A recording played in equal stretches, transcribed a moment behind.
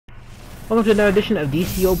Welcome to another edition of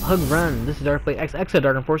DCUO Pug Run. This is DrkBLADExx,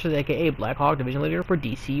 Dark Enforcers, aka Black Hawk Division Leader for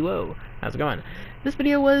DCUO. How's it going? This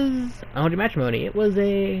video was Unholy Matrimony. It was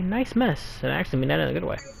a nice mess, and I actually mean that in a good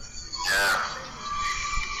way. Yeah.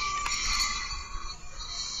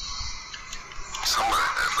 Something like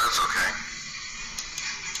that, but it's okay.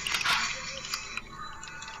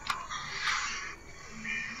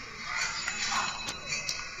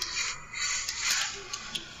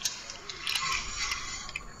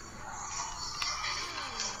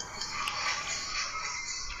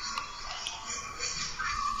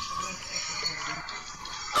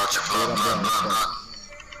 Blood.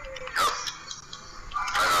 Yep.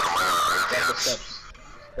 I got him.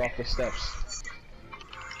 Walk the steps.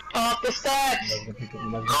 Off the steps!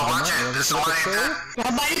 No, watch it. This is what I did.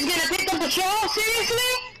 Nobody's gonna pick up the show?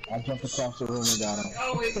 Seriously? I jumped across the room and got him.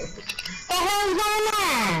 The hell's going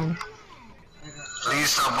on? Please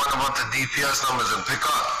stop wondering about the DPS numbers and pick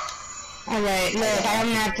up. Alright, look, I'm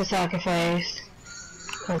gonna have to sacrifice.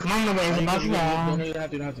 Cause my mother is about to die. No, you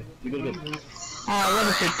don't have to. You're good. Alright, let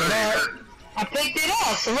me pick it up. I picked it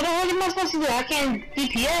up, so what the hell am I supposed to do? I can't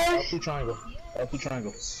DPS? L2 triangle. L2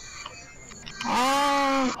 triangle.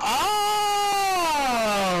 Oh,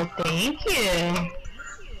 thank you.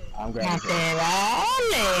 I'm grabbing it. Alright,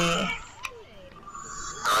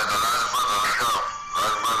 the last button, let's go.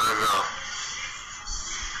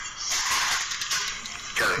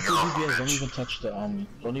 Get it, get off, bitch. Don't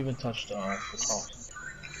even touch the cross.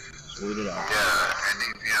 Just wait it out. Yeah, and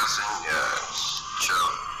DPS, chill.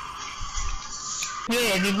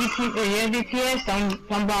 Yeah, if you DPS,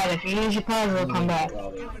 don't bother. If you lose your power, it'll come back.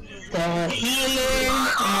 The healer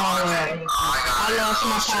and all that. I lost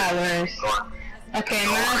my powers. Okay,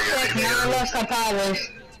 Mastect, now I lost my powers.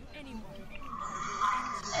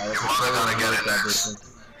 Your mother gonna get it next.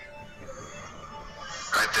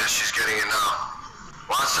 Right there, she's getting it now.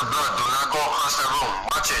 Watch the blood, do not go across that room.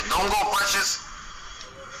 Watch it, don't go punches.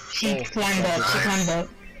 She climbed up,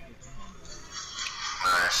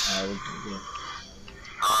 Nice.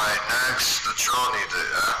 Alright, next, the troll needs it,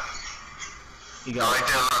 yeah? You got right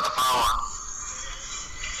there, look, the power.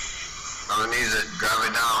 Nobody needs it, grab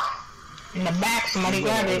it down. in the back, somebody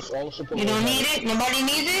grab it. You don't need it? Nobody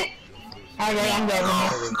needs it? Alright, I'm grabbing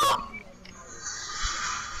it.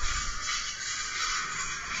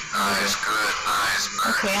 Nice, good, nice.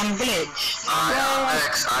 Okay, I'm glitched. Alright,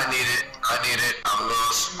 next, I need it, I'm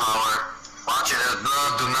lost power. Watch it, there's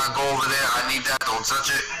blood, do not go over there, I need that, don't touch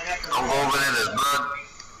it. Don't go over there, there's blood.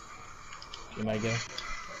 You might get.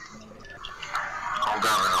 I'm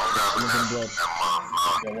grabbing that.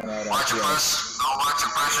 Watch your press, don't watch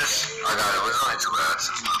your precious. I got it, it's only 2 bad.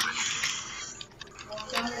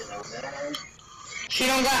 She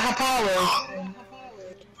don't got her powers.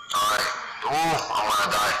 Alright, ooh, I'm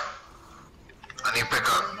gonna die. I need pick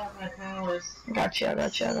up. Gotcha.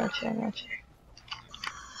 Alright.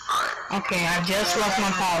 Okay, I just lost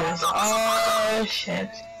my powers. Oh shit.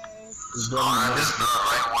 Alright, this blood,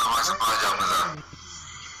 right? One of my supply jumpers up.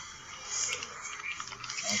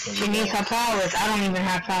 She needs her powers. I don't even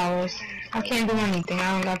have powers. I can't do anything.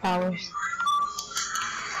 I don't got powers.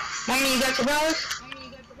 Mommy, you got your powers?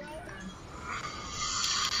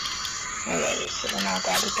 Alright, so then I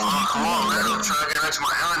got it done. Come on, man. I'm trying to get into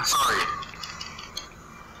my inventory.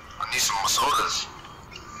 I need some more sodas.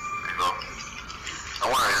 There you go.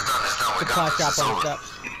 Don't worry, it's done. We got this. It's over.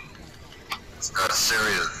 It's got a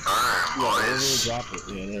serious burn, boys. Drop it.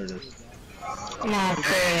 Yeah, there it is. Not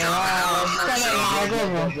fair.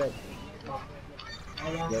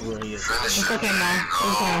 It's okay, man.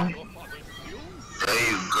 Okay. There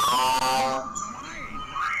you go.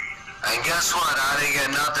 And guess what? I didn't get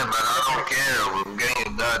nothing, but I don't care. We're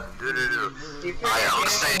getting it done. Alright, I'm gonna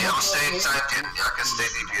stay inside. I can stay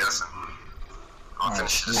DPS. I'll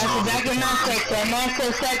finish this off. That's exactly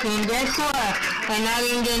Mastect second. Guess what? And I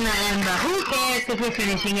didn't get nothing, but who cares if we're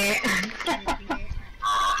finishing it?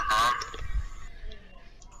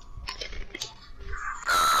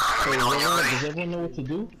 Hey, does everyone know what to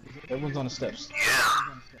do? Everyone's on the steps.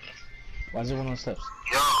 Yeah. Why is everyone on the steps?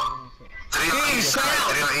 Yo, 3 on each side,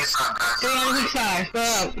 guys. 3 on each side, go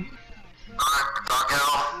up. Dark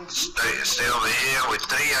Hell, stay over here with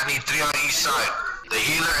 3. I need 3 on each side. The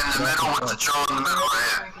healer in the middle with the troll in the middle right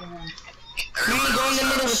here. You need to go in the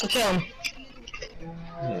middle with the troll.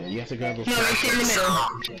 Yeah, you have to grab those. No, right there in the middle.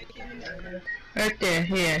 Right there,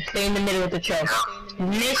 yeah. Stay in the middle with the troll.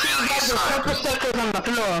 Make sure you got the purple circles on the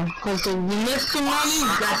floor. Cause if you miss too many,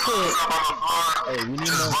 that's it. Hey, we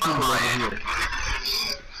need more people over here.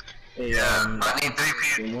 Hey, yeah, I need 3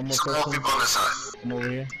 people. Some more people on this side. Come over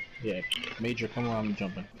here. Yeah, Major, come around and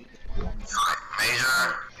jump in.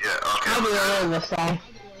 Major? Yeah, okay. I'll do it over this time.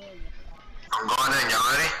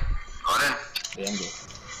 Yeah, I'm good.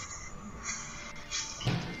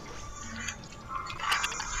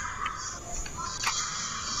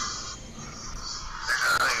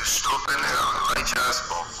 You stupid nigga. Light your ass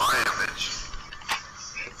on fire, bitch.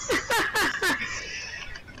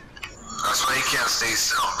 That's why he can't stay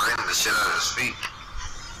still. I'm breaking the shit out of his feet.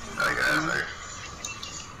 That guy there.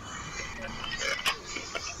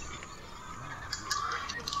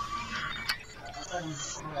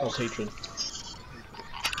 How's hatred?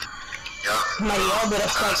 Yeah. Somebody all better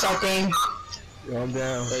strike that thing. Yeah, I'm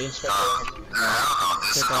down. Hey, Inspector.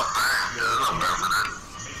 This is not bad.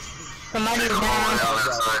 Somebody's down.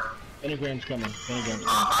 Pentagram's coming. Pentagram's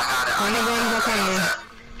coming. Pentagrams are coming.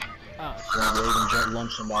 Raven jump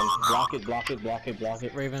lunch somebody. Block it, block it, block it, block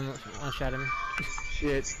it. Raven one-shot him.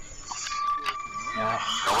 Shit.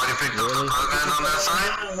 Nobody picked up the program on that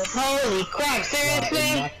side? Holy crap,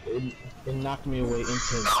 seriously? It knocked me away into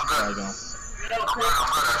the I'm good.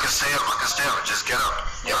 I can stay up. Just get up.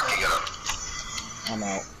 Yeah, I can get up. I'm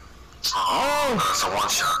out. Oh, that's a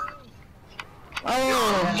one-shot. Oh,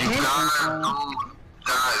 You gotta do,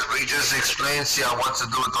 guys, we just explained to y'all what to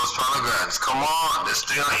do with those holograms. Come on, there's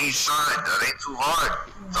 3 on each side. That ain't too hard.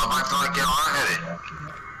 Stop acting like you're hard-headed.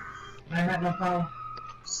 I have no problem.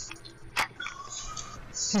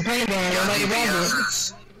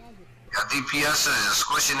 DPSs. Got DPSs and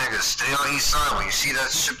squishy niggas. Stay on each side. When you see that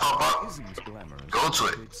shit pop up, go to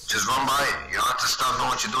it. Just run by it. You don't have to stop doing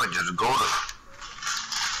what you're doing. Just go to it.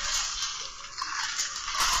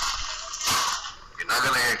 You're not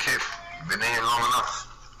gonna get kicked. You've been in here long enough.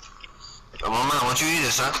 Yo, my man, what you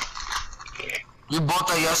eating, son? You bought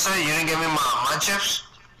that yesterday? You didn't give me my chips?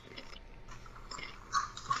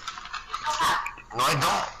 No, I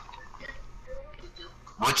don't.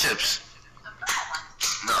 What chips?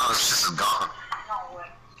 No, it's just a gone.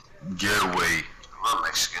 Get away. I'm not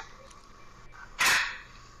Mexican.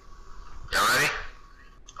 Y'all ready?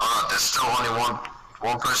 Oh, there's still only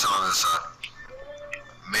one person on this side.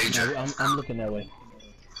 Major. No, I'm looking that way.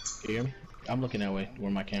 Can you hear me? I'm looking that way,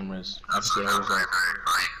 where my camera is. That's good. Right.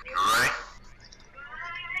 You ready?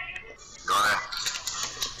 Go ahead.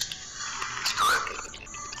 Let's do it.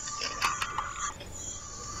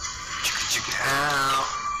 Chicka out.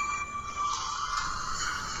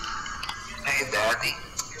 Hey, Daddy.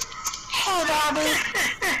 Hey, Daddy.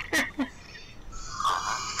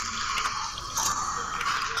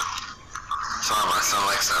 Sorry, my son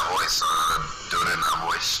likes that voice, so I'm gonna do it in that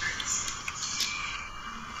voice.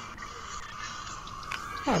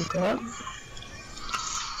 Oh, God.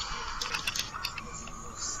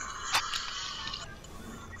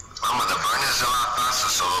 Mama, the burn is a lot faster,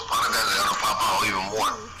 so the Panagon is gonna pop out even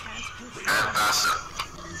more. And faster.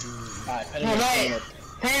 Alright,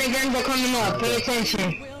 Pentagrams are coming up, pay attention.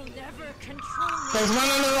 There's one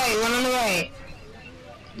on the right.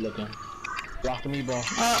 Looking. Block the meatball.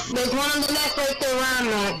 There's one on the left right there around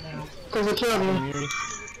now. Cause it killed me.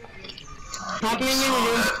 Pop me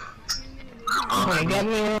immunity. Okay, get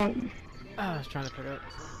me out. I was trying to pick up.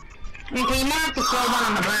 Okay, you might have to slow down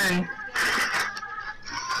on the burn.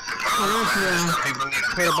 People need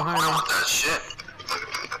to be on point with that shit.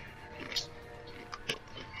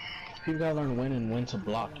 People gotta learn when and when to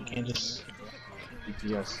block. You can't just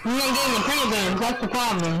DPS. I'm not getting the pentagrams, that's the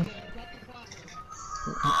problem.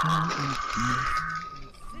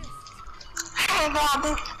 Hey,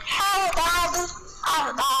 Bobby. Hey, Bobby.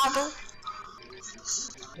 Hey, Bobby.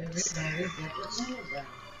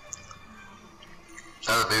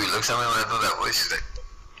 Now the baby looks at me when I do that voice, he's like,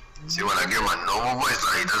 see, when I give my normal voice,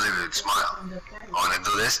 like, he doesn't even smile. When I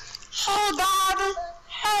do this, Hey, Bobby.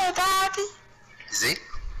 Hey, Bobby. see?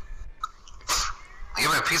 Give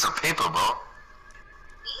me a piece of paper, bro.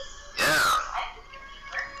 Yeah.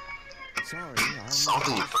 Sorry, I'm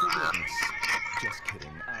Something you put there. just kidding.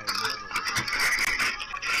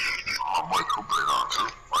 My boy Cooper is on too.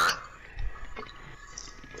 What?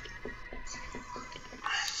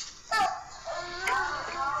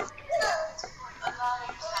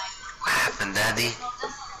 What happened, Daddy?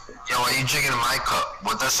 Yo, why are you drinking my cup?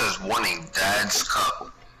 What that says warning, Dad's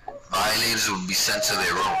cup. Violators will be sent to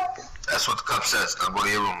their room. That's what the cup says. Now go to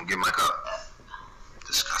your room and get my cup.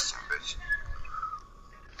 Disgusting bitch.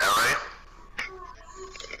 Alright?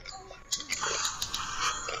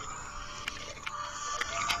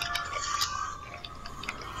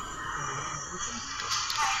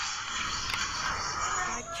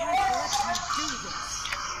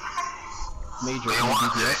 Major. What do you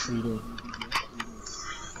want, Jay? What you doing?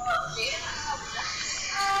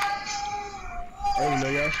 Oh, no,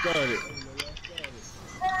 y'all started.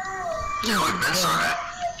 Yeah, we've been started.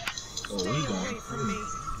 Oh, where you going?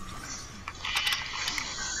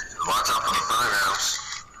 Watch out for the photographs.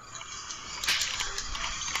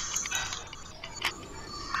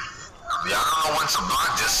 wants a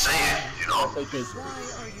block, just say it, you know. Why are you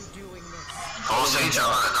doing this? Don't say each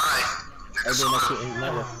other and die.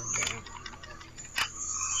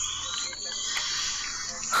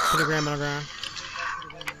 Pentagram on the ground.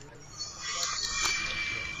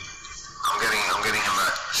 I'm getting him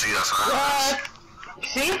back. See, that's what happens.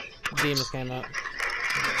 See? Demons came up.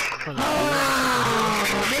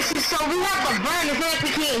 Oh, this is so, we have to burn the fact we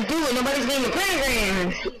can't do it. Nobody's getting the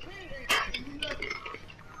pentagrams.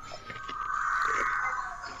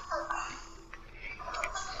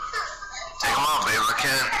 Take him out, babe, I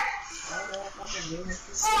can.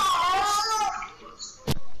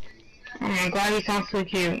 Oh my god, he sounds so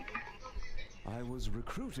cute. I was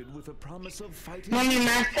recruited with a promise of fighting. Mommy,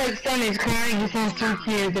 Mastect's son is crying. He sounds so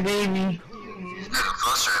cute, the baby. Nigga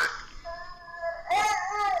frustrated.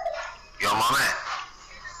 Yo, my man.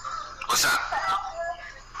 What's up?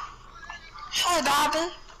 Hey,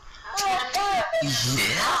 Bobby.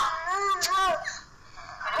 Yeah.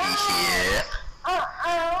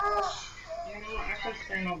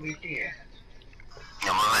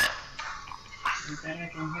 Yo, my man. Yo,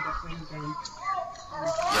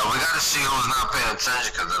 we gotta see who's not paying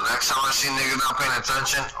attention, cause the next time I see niggas not paying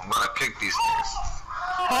attention, I'm gonna kick these niggas.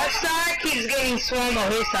 Her side keeps getting swung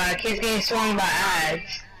on his side, keeps getting swung by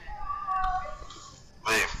ads.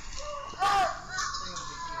 Babe.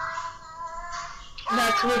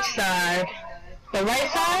 That's which side? The right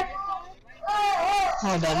side?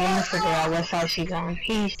 Hold up, let me figure out what side she's on.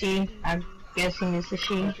 He, she, I'm guessing it's a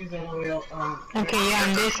she. Okay, yeah,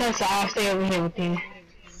 on this side, so I'll stay over here with you.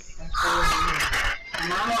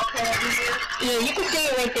 Yeah, you can stay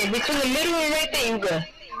right there. Between the middle and right there, you go.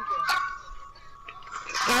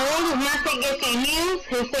 As long as Mastect gets in heals,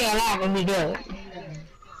 he'll stay alive and be good.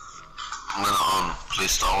 I'm gonna,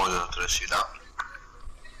 please start with the shit out.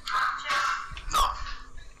 No.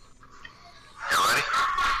 You ready?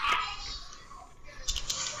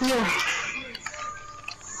 Yeah.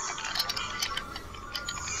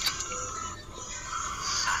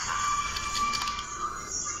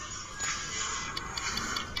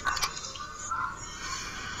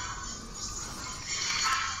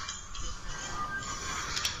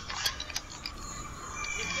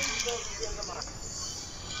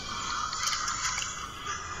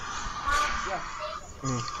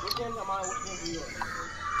 What games am I? What games are yours?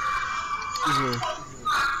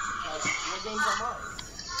 What games am I?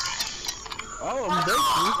 Oh, I'm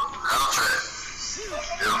Daisy. Alfred.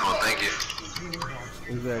 Beautiful, thank you.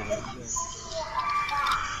 Exactly.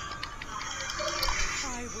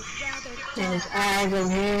 There's eyes over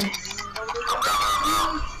here. I'm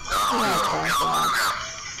coming around.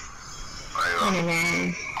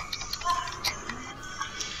 Pentagram.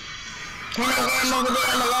 Pentagram over there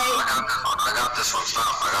on the right. I got this one, stop,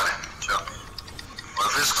 I got it. Chill. But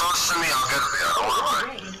if it's close to me, I'll get it. I don't want to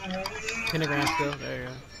fight. Pentagram still. There you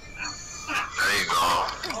go. There you go.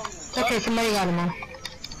 Okay, somebody got him on.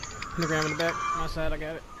 Pentagram in the back. My side, I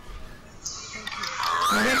got it.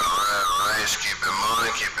 Alright. Just keep it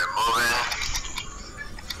moving, keep it moving.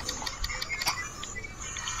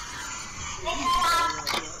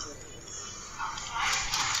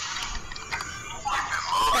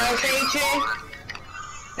 Attention.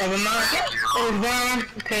 Never mind. There's one.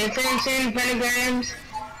 Pay attention. Pentagrams. Thank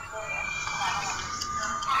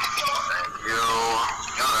you.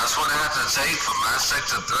 Yo, that's what I have to take for Mastect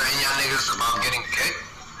to threaten y'all niggas about getting kicked.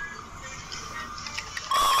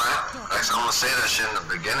 Alright. Next I'm gonna say that shit in the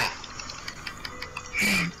beginning.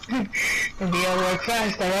 It'll be all work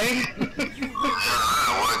fast, alright? Yeah,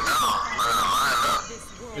 that worked out.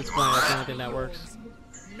 It's fine. That's the only thing that works.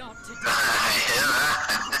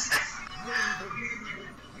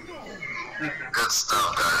 Good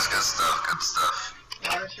stuff, guys. Good stuff. Good stuff.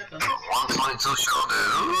 122 show, dude.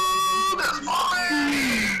 Ooh, that's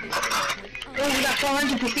fine. Oh, we got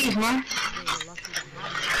 400 per piece, man.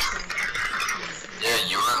 Yeah,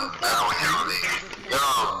 you run better when you're really. Yo,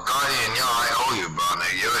 Guardian, yo, I owe you, bro,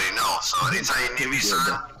 nigga. You already know. So anytime you need me, son,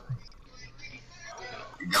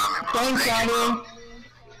 you got me, bro. Thanks, Thank you, bro.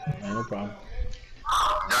 Yeah, no problem.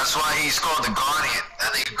 That's why he's called the Guardian.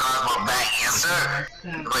 That nigga got my back, yes sir.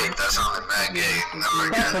 Wait, that sounded bad gay. Never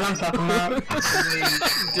That's again. what I'm talking about.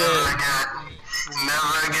 Never again.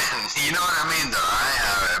 Never again. You know what I mean, though.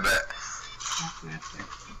 I bet.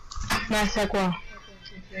 Mastect what?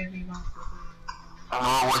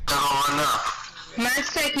 Oh, what y'all gonna run now?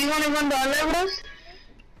 Mastect, you wanna run the levels?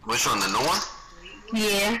 Which one, the new one?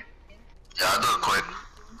 Yeah. Yeah, I'll do it quick.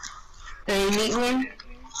 The elite one?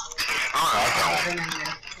 Oh, I like that one.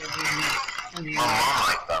 My mom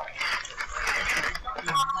liked that one.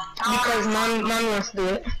 Because mom wants to do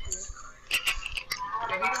it.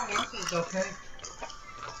 Okay.